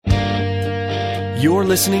You're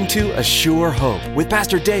listening to A Sure Hope with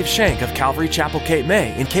Pastor Dave Shank of Calvary Chapel, Cape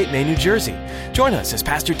May in Cape May, New Jersey. Join us as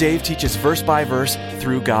Pastor Dave teaches verse by verse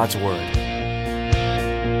through God's Word.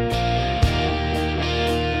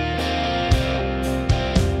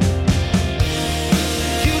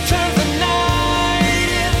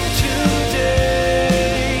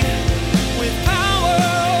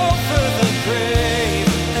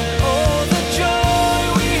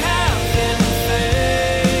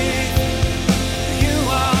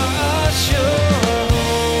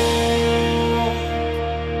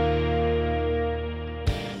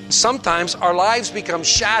 Sometimes our lives become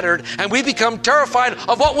shattered and we become terrified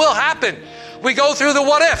of what will happen. We go through the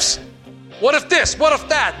what ifs. What if this? What if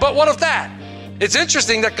that? But what if that? It's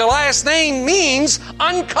interesting that Goliath's name means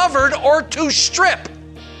uncovered or to strip.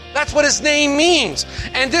 That's what his name means.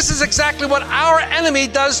 And this is exactly what our enemy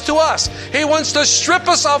does to us. He wants to strip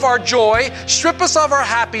us of our joy, strip us of our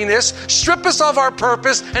happiness, strip us of our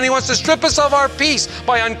purpose, and he wants to strip us of our peace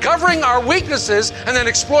by uncovering our weaknesses and then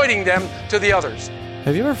exploiting them to the others.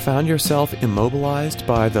 Have you ever found yourself immobilized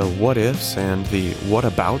by the what-ifs and the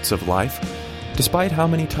what-abouts of life? Despite how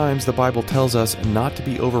many times the Bible tells us not to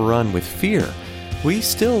be overrun with fear, we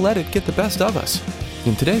still let it get the best of us.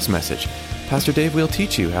 In today's message, Pastor Dave will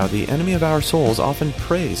teach you how the enemy of our souls often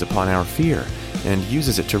preys upon our fear and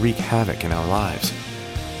uses it to wreak havoc in our lives.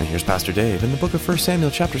 And here's Pastor Dave in the book of 1 Samuel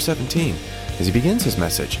chapter 17 as he begins his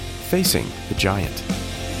message, Facing the Giant.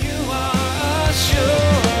 You are sure.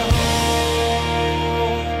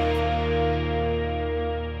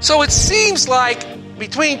 So it seems like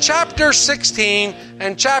between chapter 16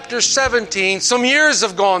 and chapter 17, some years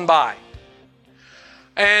have gone by.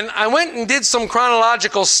 And I went and did some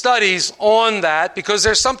chronological studies on that because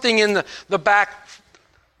there's something in the back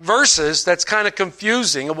verses that's kind of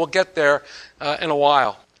confusing, and we'll get there in a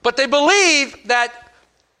while. But they believe that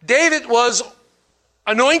David was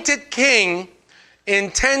anointed king in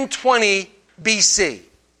 1020 BC.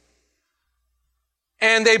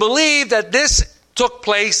 And they believe that this took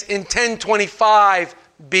place in 1025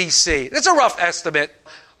 BC. It's a rough estimate,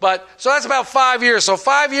 but so that's about 5 years. So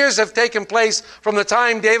 5 years have taken place from the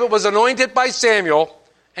time David was anointed by Samuel,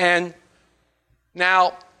 and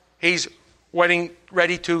now he's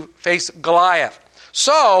ready to face Goliath.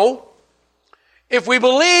 So, if we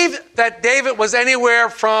believe that David was anywhere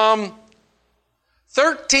from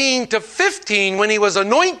 13 to 15 when he was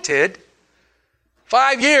anointed,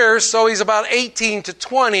 5 years, so he's about 18 to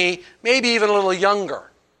 20, maybe even a little younger.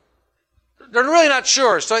 They're really not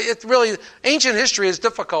sure. So ancient history is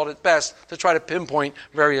difficult at best to try to pinpoint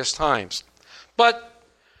various times. But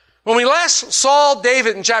when we last saw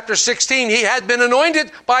David in chapter 16, he had been anointed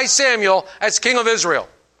by Samuel as king of Israel.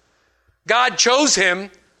 God chose him.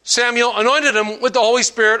 Samuel anointed him with the Holy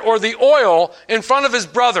Spirit or the oil in front of his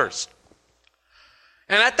brothers.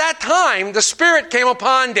 And at that time, the Spirit came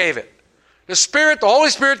upon David. The Holy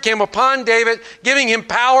Spirit came upon David, giving him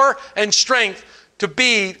power and strength to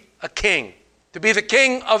be a king, to be the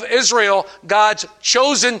king of Israel, God's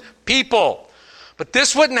chosen people. But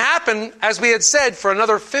this wouldn't happen, as we had said, for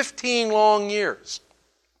another 15 long years.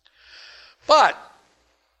 But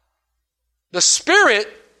the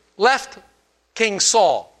Spirit left King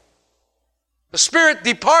Saul. The Spirit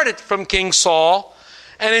departed from King Saul,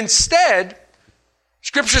 and instead,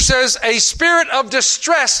 Scripture says, a spirit of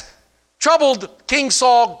distress troubled King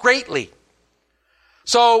Saul greatly.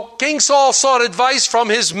 So King Saul sought advice from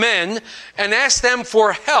his men and asked them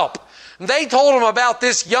for help. They told him about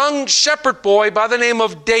this young shepherd boy by the name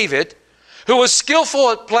of David, who was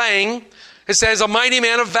skillful at playing. It says, a mighty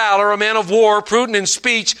man of valor, a man of war, prudent in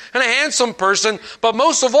speech, and a handsome person. But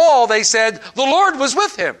most of all, they said, the Lord was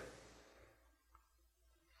with him.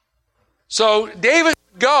 So David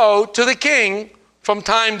would go to the king from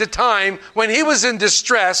time to time. When he was in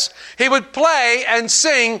distress, he would play and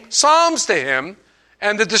sing psalms to him,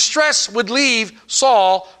 and the distress would leave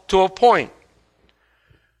Saul to a point.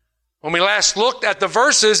 When we last looked at the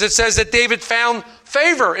verses, it says that David found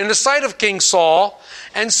favor in the sight of King Saul,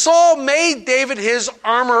 and Saul made David his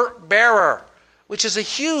armor bearer, which is a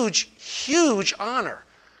huge, huge honor,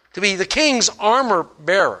 to be the king's armor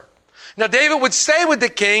bearer. Now, David would stay with the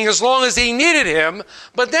king as long as he needed him,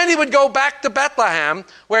 but then he would go back to Bethlehem,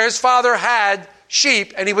 where his father had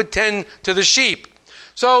sheep, and he would tend to the sheep.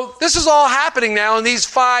 So this is all happening now in these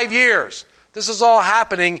 5 years. This is all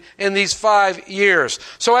happening in these 5 years.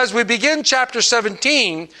 So as we begin chapter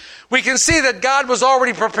 17, we can see that God was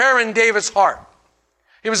already preparing David's heart.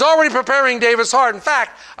 He was already preparing David's heart. In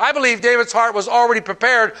fact, I believe David's heart was already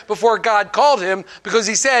prepared before God called him, because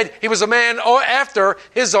he said he was a man after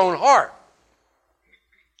his own heart.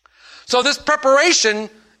 So this preparation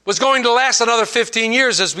was going to last another 15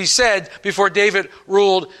 years, as we said, before David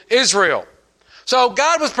ruled Israel. So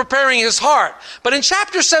God was preparing his heart. But in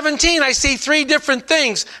chapter 17, I see three different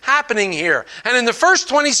things happening here. And in the first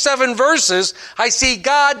 27 verses, I see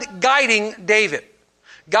God guiding David.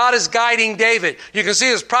 God is guiding David. You can see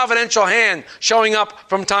his providential hand showing up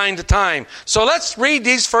from time to time. So let's read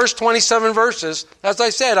these first 27 verses. As I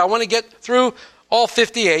said, I want to get through all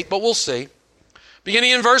 58, but we'll see.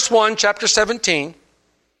 Beginning in verse 1, chapter 17.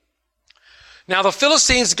 Now the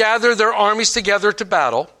Philistines gathered their armies together to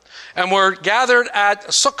battle, and were gathered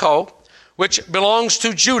at Succoth, which belongs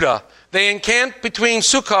to Judah. They encamped between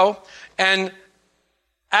Succoth and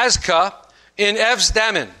Azekah in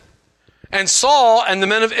Evs-Dammim. And Saul and the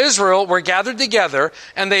men of Israel were gathered together,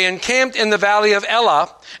 and they encamped in the valley of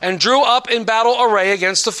Elah, and drew up in battle array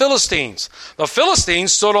against the Philistines. The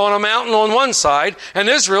Philistines stood on a mountain on one side, and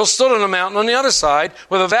Israel stood on a mountain on the other side,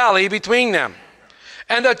 with a valley between them.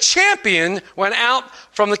 And a champion went out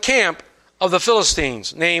from the camp of the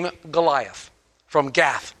Philistines, named Goliath, from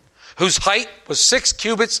Gath, whose height was 6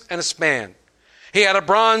 cubits and a span. He had a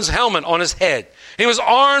bronze helmet on his head. He was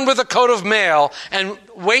armed with a coat of mail, and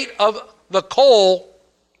weight of the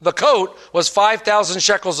coat was 5,000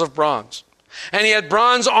 shekels of bronze. And he had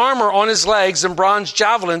bronze armor on his legs and bronze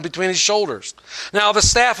javelin between his shoulders. Now the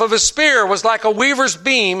staff of his spear was like a weaver's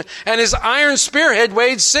beam, and his iron spearhead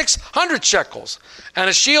weighed 600 shekels. And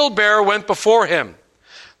a shield bearer went before him.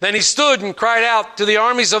 Then he stood and cried out to the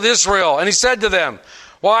armies of Israel, and he said to them,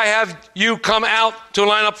 "Why have you come out to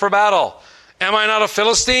line up for battle? Am I not a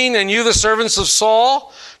Philistine, and you the servants of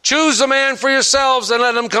Saul? Choose a man for yourselves, and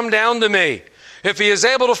let him come down to me. If he is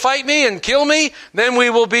able to fight me and kill me, then we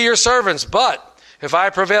will be your servants. But if I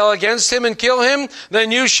prevail against him and kill him,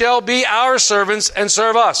 then you shall be our servants and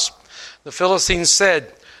serve us." The Philistines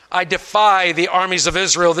said, "I defy the armies of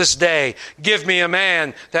Israel this day. Give me a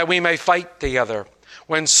man that we may fight together."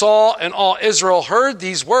 When Saul and all Israel heard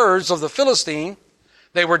these words of the Philistine,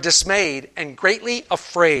 they were dismayed and greatly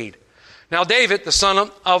afraid. Now David, the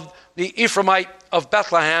son of the Ephraimite of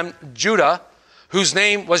Bethlehem, Judah, whose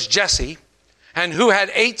name was Jesse, and who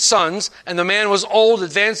had 8 sons, and the man was old,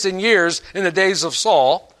 advanced in years in the days of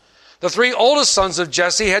Saul. The 3 oldest sons of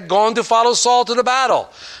Jesse had gone to follow Saul to the battle.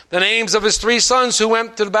 The names of his 3 sons who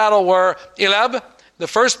went to the battle were Eliab, the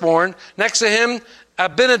firstborn, next to him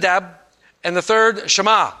Abinadab, and the third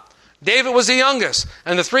Shammah. David was the youngest,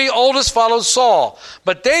 and the 3 oldest followed Saul.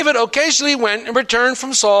 But David occasionally went and returned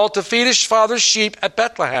from Saul to feed his father's sheep at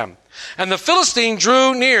Bethlehem. And the Philistine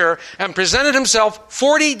drew near and presented himself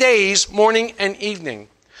 40 days, morning and evening.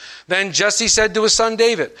 Then Jesse said to his son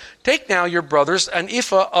David, "Take now your brothers an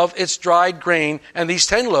ephah of its dried grain and these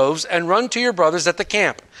 10 loaves, and run to your brothers at the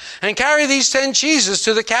camp. And carry these 10 cheeses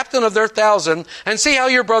to the captain of their 1,000, and see how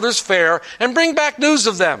your brothers fare, and bring back news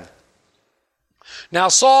of them." Now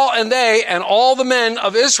Saul and they and all the men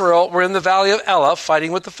of Israel were in the valley of Elah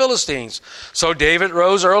fighting with the Philistines. So David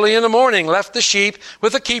rose early in the morning, left the sheep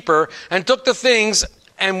with the keeper, and took the things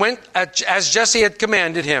and went as Jesse had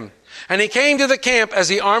commanded him. And he came to the camp as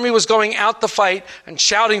the army was going out to fight and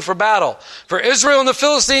shouting for battle. For Israel and the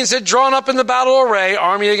Philistines had drawn up in the battle array,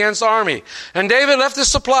 army against army. And David left his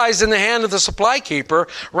supplies in the hand of the supply keeper,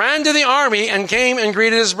 ran to the army, and came and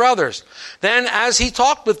greeted his brothers. Then as he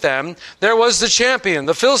talked with them, there was the champion,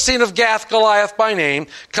 the Philistine of Gath, Goliath by name,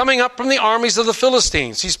 coming up from the armies of the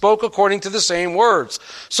Philistines. He spoke according to the same words.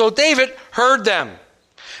 So David heard them.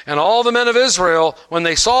 And all the men of Israel, when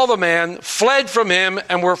they saw the man, fled from him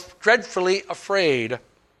and were dreadfully afraid.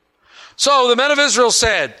 So the men of Israel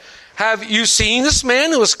said, "Have you seen this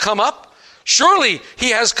man who has come up? Surely he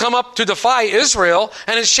has come up to defy Israel.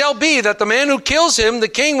 And it shall be that the man who kills him, the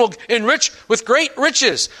king will enrich with great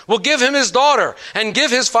riches, will give him his daughter, and give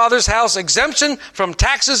his father's house exemption from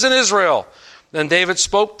taxes in Israel." Then David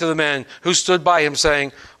spoke to the men who stood by him,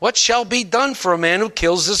 saying, "What shall be done for a man who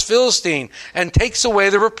kills this Philistine and takes away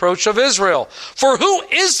the reproach of Israel? For who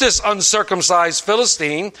is this uncircumcised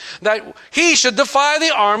Philistine that he should defy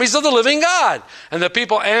the armies of the living God?" And the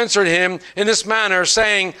people answered him in this manner,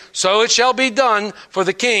 saying, "So it shall be done for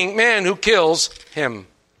the king, man who kills him."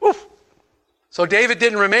 Woo. So David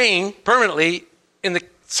didn't remain permanently in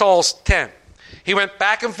Saul's tent. He went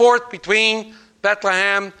back and forth between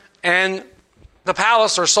Bethlehem and the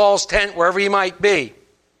palace or Saul's tent, wherever he might be.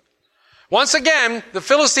 Once again, the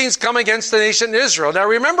Philistines come against the nation Israel. Now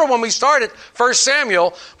remember when we started 1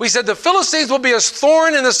 Samuel, we said the Philistines will be a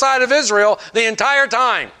thorn in the side of Israel the entire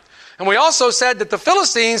time. And we also said that the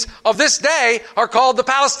Philistines of this day are called the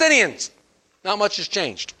Palestinians. Not much has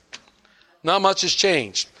changed. Not much has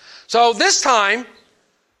changed. So this time,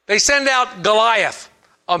 they send out Goliath,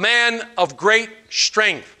 a man of great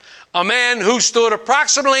strength, a man who stood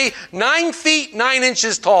approximately 9 feet 9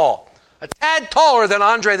 inches tall, a tad taller than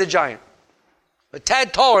Andre the Giant, a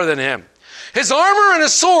tad taller than him. His armor and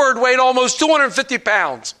his sword weighed almost 250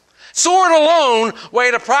 pounds. Sword alone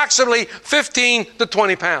weighed approximately 15 to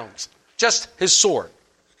 20 pounds. Just his sword.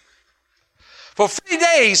 For 3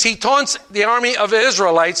 days, he taunts the army of the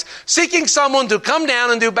Israelites, seeking someone to come down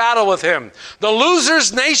and do battle with him. The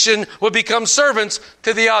loser's nation would become servants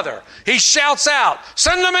to the other. He shouts out,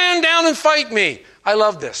 "Send a man down and fight me." I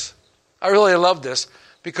love this. I really love this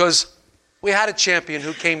because we had a champion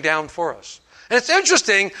who came down for us. And it's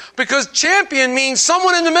interesting because champion means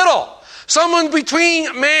someone in the middle. Someone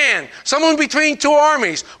between man. Someone between two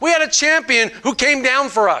armies. We had a champion who came down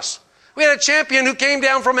for us. We had a champion who came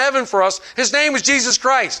down from heaven for us. His name was Jesus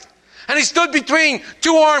Christ. And he stood between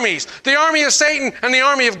two armies, the army of Satan and the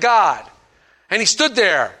army of God. And he stood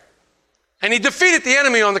there. And he defeated the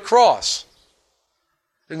enemy on the cross.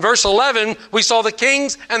 In verse 11, we saw the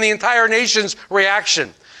king's and the entire nation's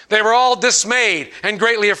reaction. They were all dismayed and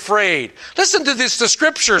greatly afraid. Listen to the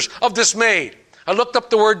scriptures of dismayed. I looked up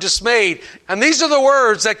the word dismayed, and these are the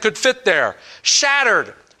words that could fit there.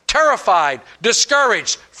 Shattered, terrified,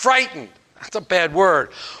 discouraged, frightened. That's a bad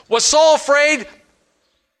word. Was Saul afraid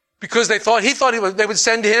because they thought they would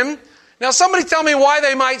send him? Now somebody tell me why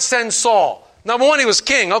they might send Saul. Number one, he was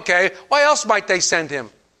king. Okay, why else might they send him?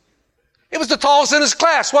 He was the tallest in his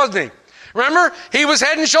class, wasn't he? Remember, he was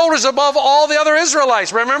head and shoulders above all the other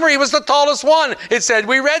Israelites. Remember, he was the tallest one. It said,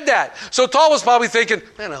 we read that. So Saul was probably thinking,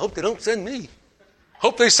 man, I hope they don't send me.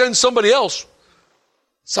 Hope they send somebody else.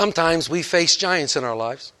 Sometimes we face giants in our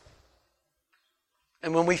lives.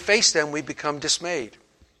 And when we face them, we become dismayed.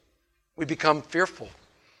 We become fearful.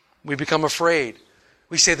 We become afraid.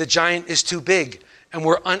 We say the giant is too big and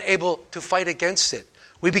we're unable to fight against it.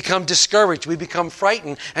 We become discouraged. We become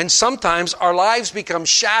frightened. And sometimes our lives become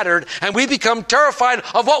shattered and we become terrified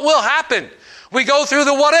of what will happen. We go through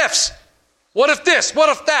the what ifs. What if this? What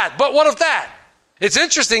if that? But what if that? It's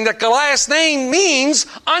interesting that Goliath's name means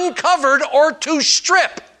uncovered or to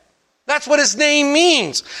strip. That's what his name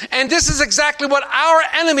means. And this is exactly what our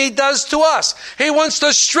enemy does to us. He wants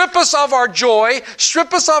to strip us of our joy,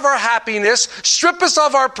 strip us of our happiness, strip us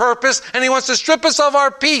of our purpose, and he wants to strip us of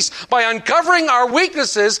our peace by uncovering our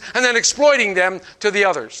weaknesses and then exploiting them to the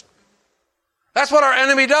others. That's what our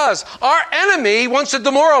enemy does. Our enemy wants to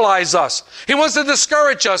demoralize us. He wants to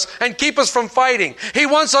discourage us and keep us from fighting. He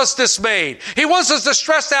wants us dismayed. He wants us to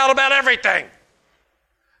stress out about everything.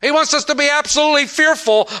 He wants us to be absolutely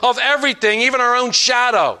fearful of everything, even our own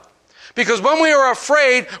shadow. Because when we are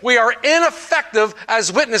afraid, we are ineffective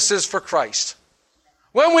as witnesses for Christ.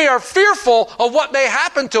 When we are fearful of what may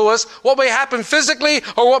happen to us, what may happen physically,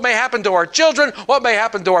 or what may happen to our children, what may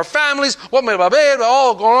happen to our families, what may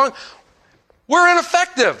all go on, we're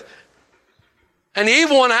ineffective. And the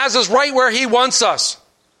evil one has us right where he wants us.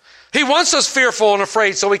 He wants us fearful and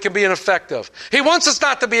afraid so we can be ineffective. He wants us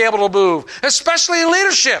not to be able to move, especially in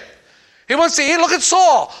leadership. He wants to look at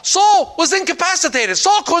Saul. Saul was incapacitated.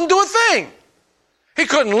 Saul couldn't do a thing. He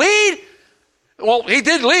couldn't lead. Well, he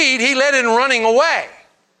did lead. He led in running away.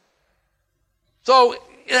 So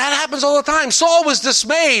that happens all the time. Saul was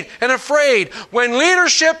dismayed and afraid. When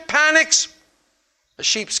leadership panics, the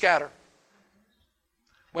sheep scatter.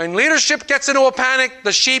 When leadership gets into a panic,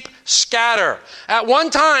 the sheep scatter. At one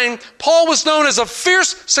time, Paul was known as a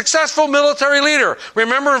fierce, successful military leader.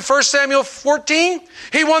 Remember in 1 Samuel 14?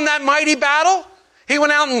 He won that mighty battle. He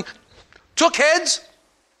went out and took heads.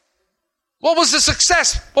 What was the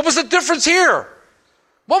success? What was the difference here?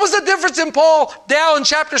 What was the difference in Paul down in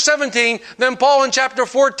chapter 17 than Paul in chapter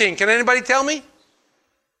 14? Can anybody tell me?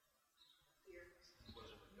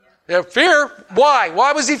 Yeah, fear. Why?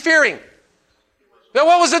 Why was he fearing? Now,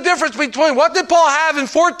 what was the difference between what did Paul have in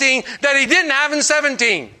 14 that he didn't have in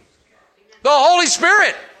 17? The Holy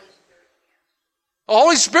Spirit. The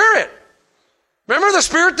Holy Spirit. Remember, the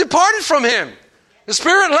Spirit departed from him. The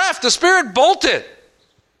Spirit left. The Spirit bolted.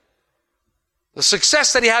 The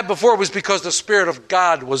success that he had before was because the Spirit of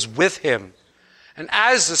God was with him. And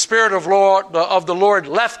as the Spirit of the Lord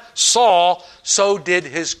left Saul, so did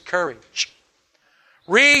his courage.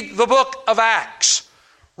 Read the book of Acts.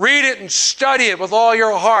 Read it and study it with all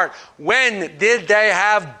your heart. When did they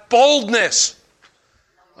have boldness?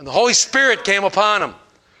 When the Holy Spirit came upon them.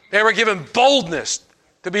 They were given boldness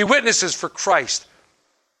to be witnesses for Christ.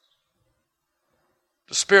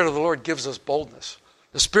 The Spirit of the Lord gives us boldness.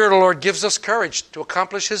 The Spirit of the Lord gives us courage to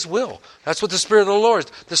accomplish His will. That's what the Spirit of the Lord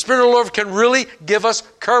is. The Spirit of the Lord can really give us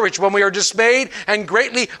courage. When we are dismayed and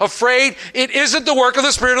greatly afraid, it isn't the work of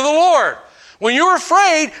the Spirit of the Lord. When you're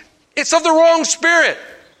afraid, it's of the wrong spirit.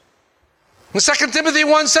 And 2 Timothy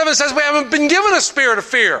 1:7 says we haven't been given a spirit of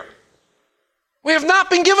fear. We have not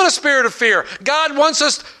been given a spirit of fear. God wants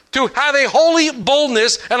us to have a holy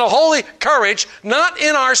boldness and a holy courage, not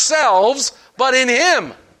in ourselves, but in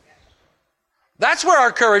Him. That's where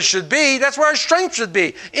our courage should be. That's where our strength should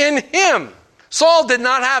be, in Him. Saul did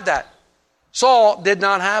not have that. Saul did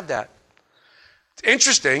not have that. It's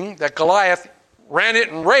interesting that Goliath ran it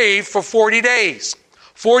and raved for 40 days.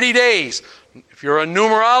 40 days. If you're a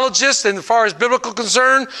numerologist, and as far as biblical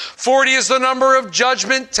concern, 40 is the number of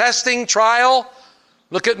judgment, testing, trial.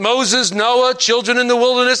 Look at Moses, Noah, children in the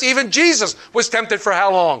wilderness. Even Jesus was tempted for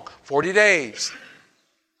how long? 40 days.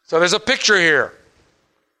 So there's a picture here.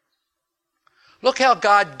 Look how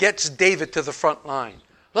God gets David to the front line.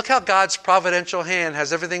 Look how God's providential hand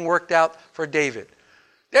has everything worked out for David.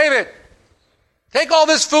 David, take all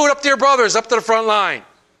this food up to your brothers, up to the front line.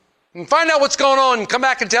 And find out what's going on and come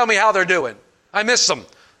back and tell me how they're doing. I miss them.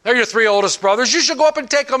 They're your 3 oldest brothers. You should go up and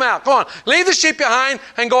take them out. Go on. Leave the sheep behind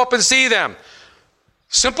and go up and see them.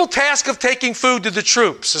 Simple task of taking food to the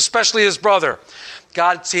troops, especially his brother.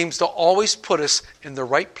 God seems to always put us in the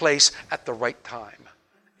right place at the right time.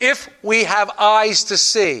 If we have eyes to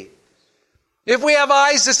see. If we have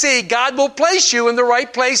eyes to see, God will place you in the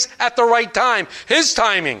right place at the right time. His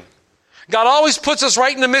timing. God always puts us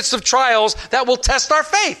right in the midst of trials that will test our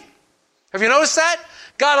faith. Have you noticed that?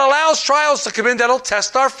 God allows trials to come in that will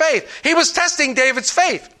test our faith. He was testing David's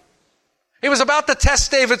faith. He was about to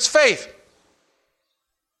test David's faith.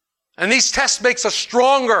 And these tests makes us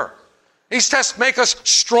stronger. These tests make us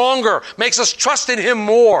stronger, makes us trust in Him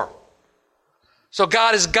more. So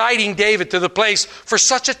God is guiding David to the place for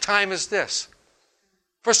such a time as this.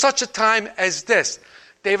 For such a time as this.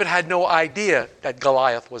 David had no idea that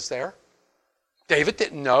Goliath was there. David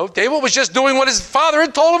didn't know. David was just doing what his father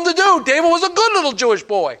had told him to do. David was a good little Jewish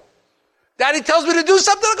boy. Daddy tells me to do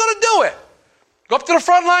something, I'm going to do it. Go up to the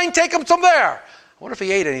front line, take him from there. I wonder if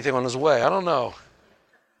he ate anything on his way. I don't know.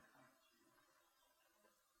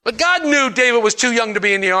 But God knew David was too young to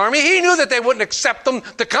be in the army. He knew that they wouldn't accept him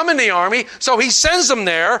to come in the army, so He sends him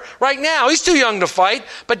there right now. He's too young to fight,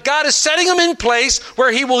 but God is setting him in place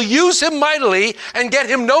where He will use him mightily and get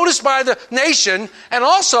him noticed by the nation, and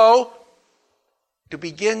also to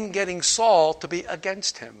begin getting Saul to be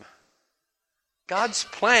against him. God's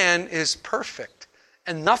plan is perfect,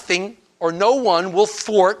 and nothing or no one will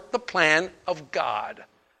thwart the plan of God.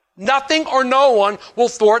 Nothing or no one will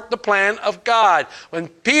thwart the plan of God. When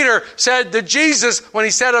Peter said to Jesus, when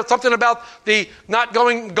he said something about the not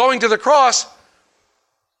going to the cross,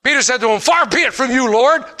 Peter said to him, "Far be it from you,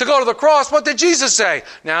 Lord, to go to the cross." What did Jesus say?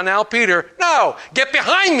 Now, Peter, no, get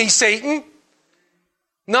behind me, Satan.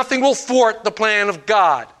 Nothing will thwart the plan of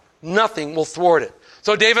God. Nothing will thwart it.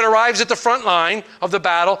 So David arrives at the front line of the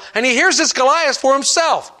battle, and he hears this Goliath for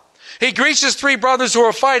himself. He greets his 3 brothers who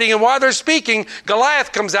are fighting, and while they're speaking,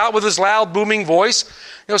 Goliath comes out with his loud, booming voice.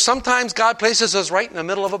 You know, sometimes God places us right in the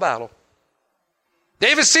middle of a battle.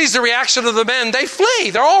 David sees the reaction of the men. They flee.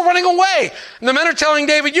 They're all running away. And the men are telling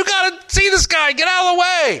David, "You got to see this guy. Get out of the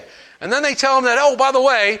way." And then they tell him that, "Oh, by the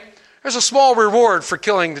way, there's a small reward for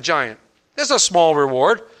killing the giant." There's a small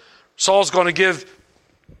reward. Saul's going to give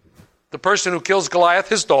the person who kills Goliath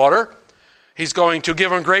his daughter. He's going to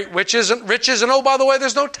give him great riches. And oh, by the way,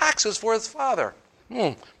 there's no taxes for his father.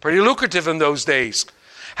 Pretty lucrative in those days.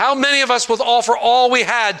 How many of us would offer all we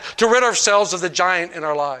had to rid ourselves of the giant in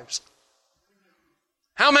our lives?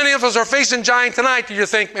 How many of us are facing giant tonight? Do you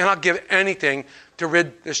think, man, I'll give anything to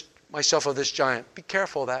rid myself of this giant? Be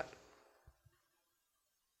careful of that.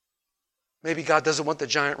 Maybe God doesn't want the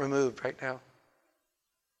giant removed right now.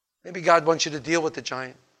 Maybe God wants you to deal with the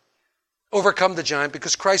giant. Overcome the giant,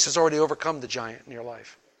 because Christ has already overcome the giant in your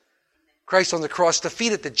life. Christ on the cross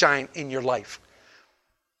defeated the giant in your life.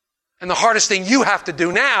 And the hardest thing you have to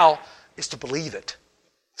do now is to believe it.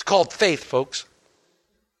 It's called faith, folks.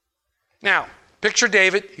 Now, picture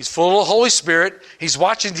David. He's full of the Holy Spirit. He's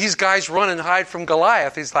watching these guys run and hide from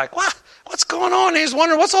Goliath. He's like, what? What's going on? He's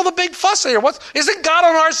wondering, what's all the big fuss here? Isn't God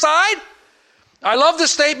on our side? I love the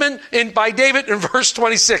statement by David in verse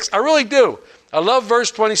 26. I really do. I love verse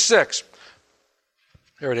 26.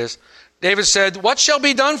 There it is. David said, "What shall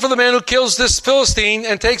be done for the man who kills this Philistine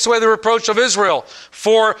and takes away the reproach of Israel?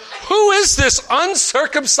 For who is this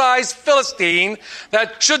uncircumcised Philistine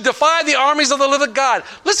that should defy the armies of the living God?"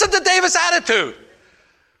 Listen to David's attitude.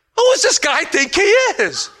 Who does this guy think he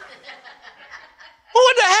is? Who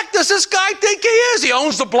in the heck does this guy think he is? He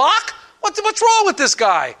owns the block? What's wrong with this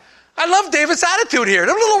guy? I love David's attitude here.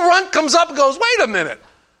 The little runt comes up and goes, "Wait a minute.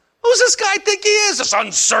 Who's this guy think he is? This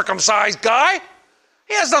uncircumcised guy?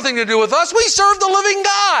 He has nothing to do with us. We serve the living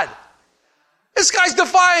God." This guy's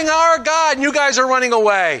defying our God, and you guys are running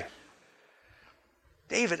away.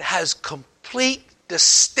 David has complete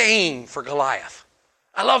disdain for Goliath.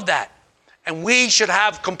 I love that. And we should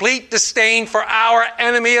have complete disdain for our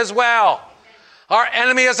enemy as well. Our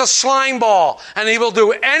enemy is a slime ball, and he will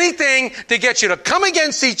do anything to get you to come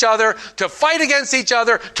against each other, to fight against each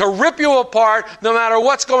other, to rip you apart, no matter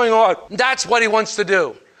what's going on. That's what he wants to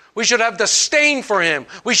do. We should have disdain for him.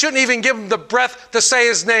 We shouldn't even give him the breath to say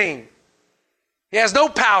his name. He has no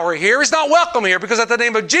power here. He's not welcome here, because at the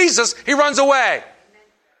name of Jesus, he runs away.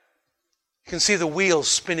 You can see the wheels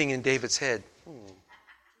spinning in David's head.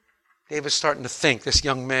 David's starting to think, this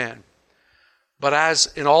young man. But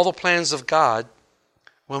as in all the plans of God,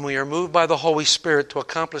 when we are moved by the Holy Spirit to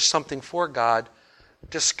accomplish something for God,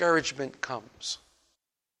 discouragement comes.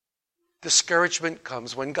 Discouragement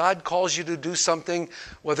comes. When God calls you to do something,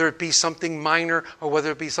 whether it be something minor or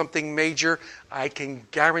whether it be something major, I can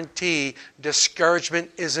guarantee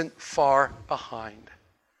discouragement isn't far behind.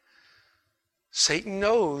 Satan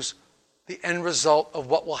knows the end result of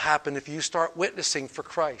what will happen if you start witnessing for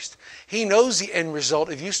Christ. He knows the end result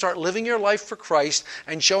if you start living your life for Christ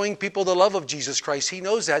and showing people the love of Jesus Christ. He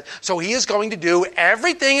knows that. So he is going to do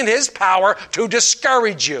everything in his power to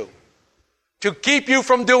discourage you, to keep you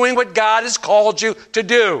from doing what God has called you to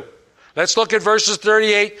do. Let's look at verses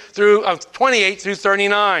 28 through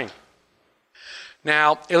 39.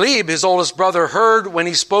 Now, Eliab, his oldest brother, heard when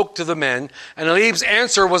he spoke to the men, and Eliab's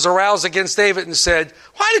answer was aroused against David and said,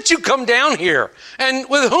 "Why did you come down here? And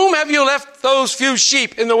with whom have you left those few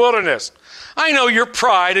sheep in the wilderness? I know your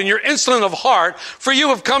pride and your insolence of heart, for you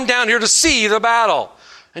have come down here to see the battle."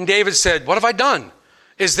 And David said, "What have I done?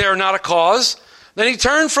 Is there not a cause?" Then he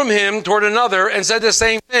turned from him toward another and said the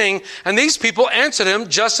same thing, and these people answered him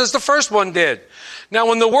just as the first one did. Now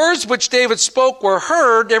when the words which David spoke were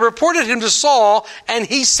heard, they reported him to Saul, and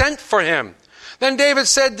he sent for him. Then David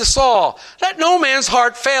said to Saul, "Let no man's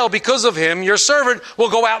heart fail because of him. Your servant will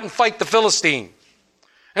go out and fight the Philistine."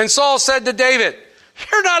 And Saul said to David,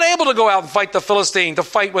 "You're not able to go out and fight the Philistine, to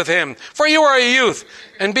fight with him, for you are a youth,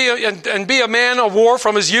 and be a man of war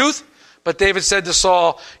from his youth." But David said to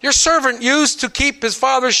Saul, "Your servant used to keep his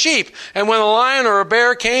father's sheep, and when a lion or a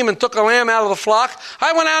bear came and took a lamb out of the flock,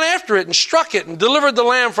 I went out after it and struck it and delivered the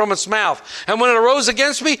lamb from its mouth. And when it arose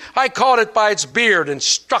against me, I caught it by its beard and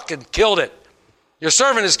struck and killed it. Your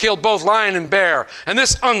servant has killed both lion and bear, and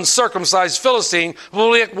this uncircumcised Philistine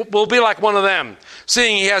will be like one of them,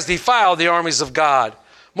 seeing he has defiled the armies of God."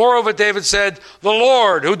 Moreover, David said, "The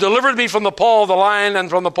Lord, who delivered me from the paw of the lion and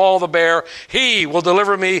from the paw of the bear, he will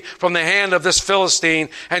deliver me from the hand of this Philistine."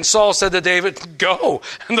 And Saul said to David, "Go,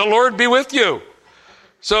 and the Lord be with you."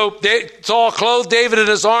 So Saul clothed David in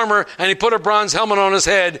his armor, and he put a bronze helmet on his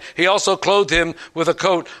head. He also clothed him with a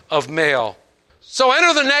coat of mail. So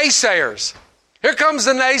enter the naysayers. Here comes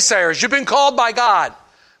the naysayers. You've been called by God.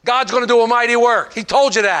 God's going to do a mighty work. He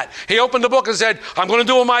told you that. He opened the book and said, "I'm going to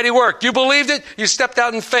do a mighty work." You believed it. You stepped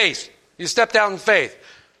out in faith. You stepped out in faith.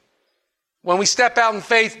 When we step out in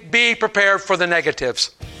faith, be prepared for the negatives.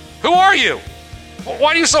 Who are you?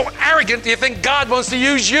 Why are you so arrogant? Do you think God wants to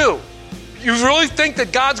use you? You really think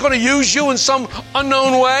that God's going to use you in some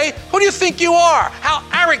unknown way? Who do you think you are? How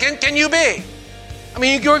arrogant can you be? I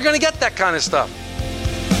mean, you're going to get that kind of stuff.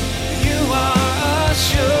 You are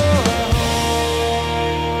assured.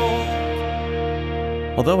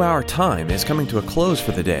 Although our time is coming to a close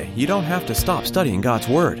for the day, you don't have to stop studying God's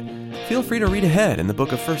Word. Feel free to read ahead in the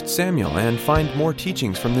book of 1 Samuel and find more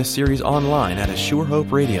teachings from this series online at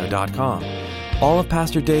AssureHopeRadio.com. All of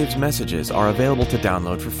Pastor Dave's messages are available to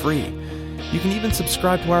download for free. You can even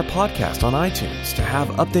subscribe to our podcast on iTunes to have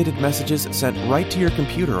updated messages sent right to your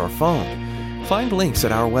computer or phone. Find links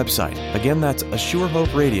at our website. Again, that's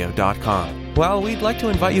AssureHopeRadio.com. Well, we'd like to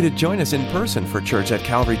invite you to join us in person for church at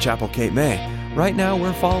Calvary Chapel, Cape May. Right now,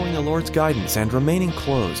 we're following the Lord's guidance and remaining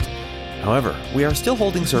closed. However, we are still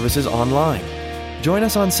holding services online. Join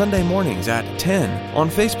us on Sunday mornings at 10 on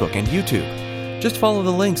Facebook and YouTube. Just follow the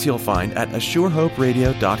links you'll find at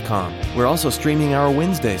AssureHopeRadio.com. We're also streaming our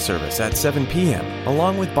Wednesday service at 7 p.m.,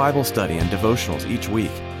 along with Bible study and devotionals each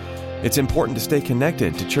week. It's important to stay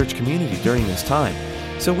connected to church community during this time,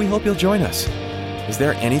 so we hope you'll join us. Is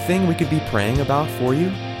there anything we could be praying about for you?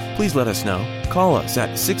 Please let us know. Call us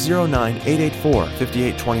at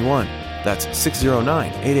 609-884-5821. That's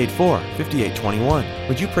 609-884-5821.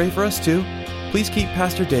 Would you pray for us too? Please keep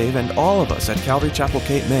Pastor Dave and all of us at Calvary Chapel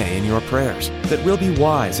Cape May in your prayers, that we'll be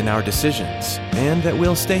wise in our decisions and that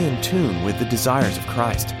we'll stay in tune with the desires of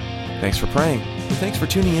Christ. Thanks for praying, and thanks for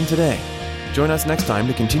tuning in today. Join us next time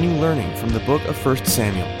to continue learning from the book of 1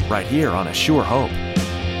 Samuel, right here on A Sure Hope.